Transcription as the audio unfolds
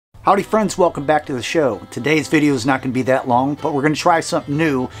Howdy friends, welcome back to the show. Today's video is not going to be that long, but we're going to try something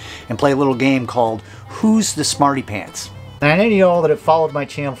new and play a little game called Who's the Smarty Pants? Now, any of y'all that have followed my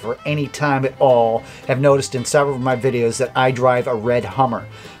channel for any time at all have noticed in several of my videos that I drive a red Hummer.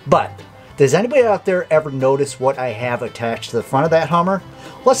 But does anybody out there ever notice what I have attached to the front of that Hummer?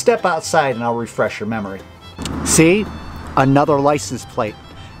 Let's step outside and I'll refresh your memory. See? Another license plate.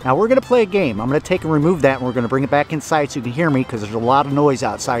 Now we're going to play a game. I'm going to take and remove that and we're going to bring it back inside so you can hear me because there's a lot of noise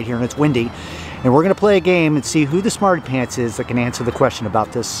outside here and it's windy. And we're going to play a game and see who the Smarty Pants is that can answer the question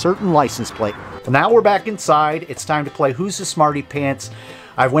about this certain license plate. Well, now we're back inside. It's time to play Who's the Smarty Pants.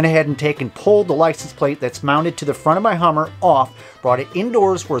 I went ahead and pulled the license plate that's mounted to the front of my Hummer off, brought it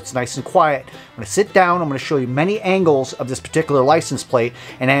indoors where it's nice and quiet. I'm going to sit down. I'm going to show you many angles of this particular license plate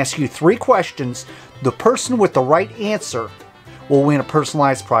and ask you 3 questions. The person with the right answer will win a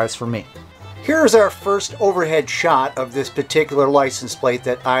personalized prize from me. Here's our first overhead shot of this particular license plate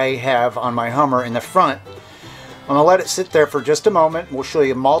that I have on my Hummer in the front. I'm going to let it sit there for just a moment. We'll show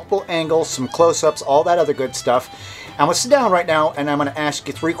you multiple angles, some close-ups, all that other good stuff. I'm going to sit down right now and I'm going to ask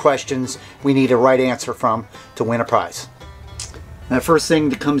you 3 questions we need a right answer from to win a prize. The first thing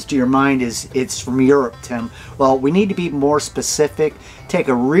that comes to your mind is, it's from Europe, Tim. Well, we need to be more specific. Take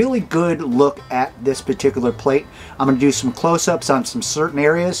a really good look at this particular plate. I'm going to do some close-ups on some certain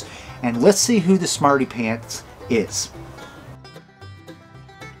areas, and let's see who the Smarty Pants is.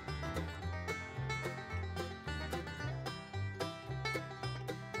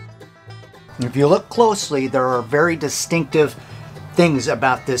 If you look closely, there are very distinctive things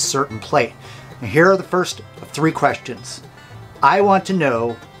about this certain plate. Now, here are the first 3 questions. I want to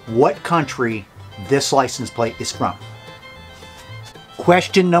know what country this license plate is from.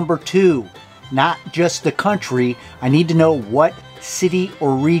 Question number 2, not just the country, I need to know what city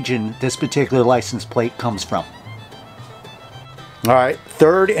or region this particular license plate comes from. All right,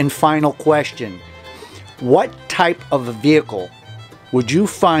 third and final question. What type of a vehicle would you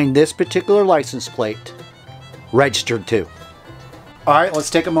find this particular license plate registered to? All right, let's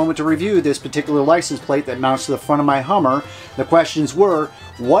take a moment to review this particular license plate that mounts to the front of my Hummer. The questions were,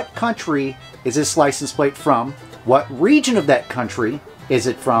 what country is this license plate from? What region of that country is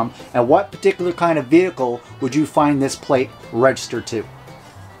it from? And what particular kind of vehicle would you find this plate registered to?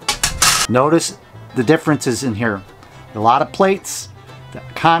 Notice the differences in here. A lot of plates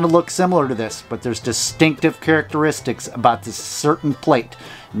that kind of look similar to this, but there's distinctive characteristics about this certain plate.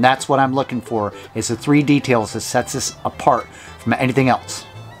 And that's what I'm looking for, is the 3 details that sets this apart from anything else.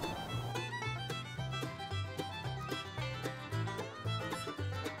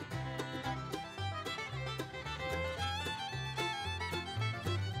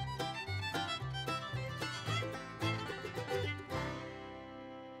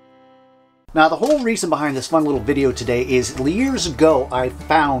 Now, the whole reason behind this fun little video today is years ago I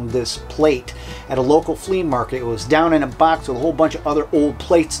found this plate at a local flea market. It was down in a box with a whole bunch of other old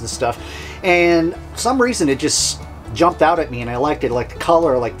plates and stuff, and for some reason it just jumped out at me and I liked it. I liked the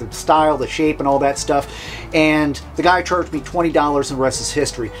color, I liked the style, the shape and all that stuff. And the guy charged me $20 and the rest is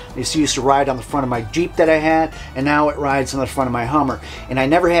history. This used to ride on the front of my Jeep that I had, and now it rides on the front of my Hummer. And I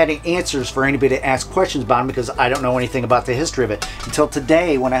never had any answers for anybody to ask questions about him because I don't know anything about the history of it. Until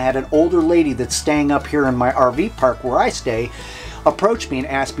today, when I had an older lady that's staying up here in my RV park where I stay, approached me and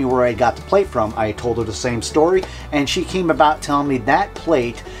asked me where I got the plate from. I told her the same story, and she came about telling me that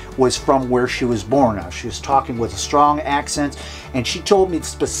plate was from where she was born. Now, she was talking with a strong accent, and she told me the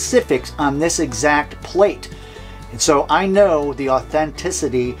specifics on this exact plate. And so I know the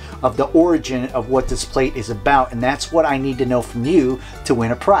authenticity of the origin of what this plate is about, and that's what I need to know from you to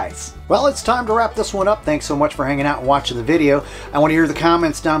win a prize. Well, it's time to wrap this one up. Thanks so much for hanging out and watching the video. I want to hear the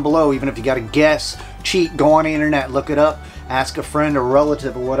comments down below. Even if you got a guess, cheat, go on the internet, look it up, ask a friend or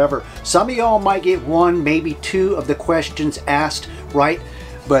relative or whatever. Some of y'all might get 1, maybe 2 of the questions asked right,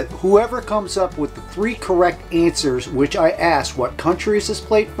 but whoever comes up with the 3 correct answers, which I asked, what country is this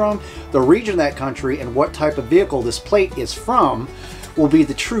plate from, the region of that country, and what type of vehicle this plate is from, will be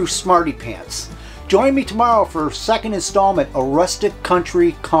the true Smarty Pants. Join me tomorrow for 2nd installment, A Rustic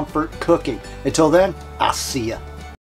Country Comfort Cookie. Until then, I'll see ya.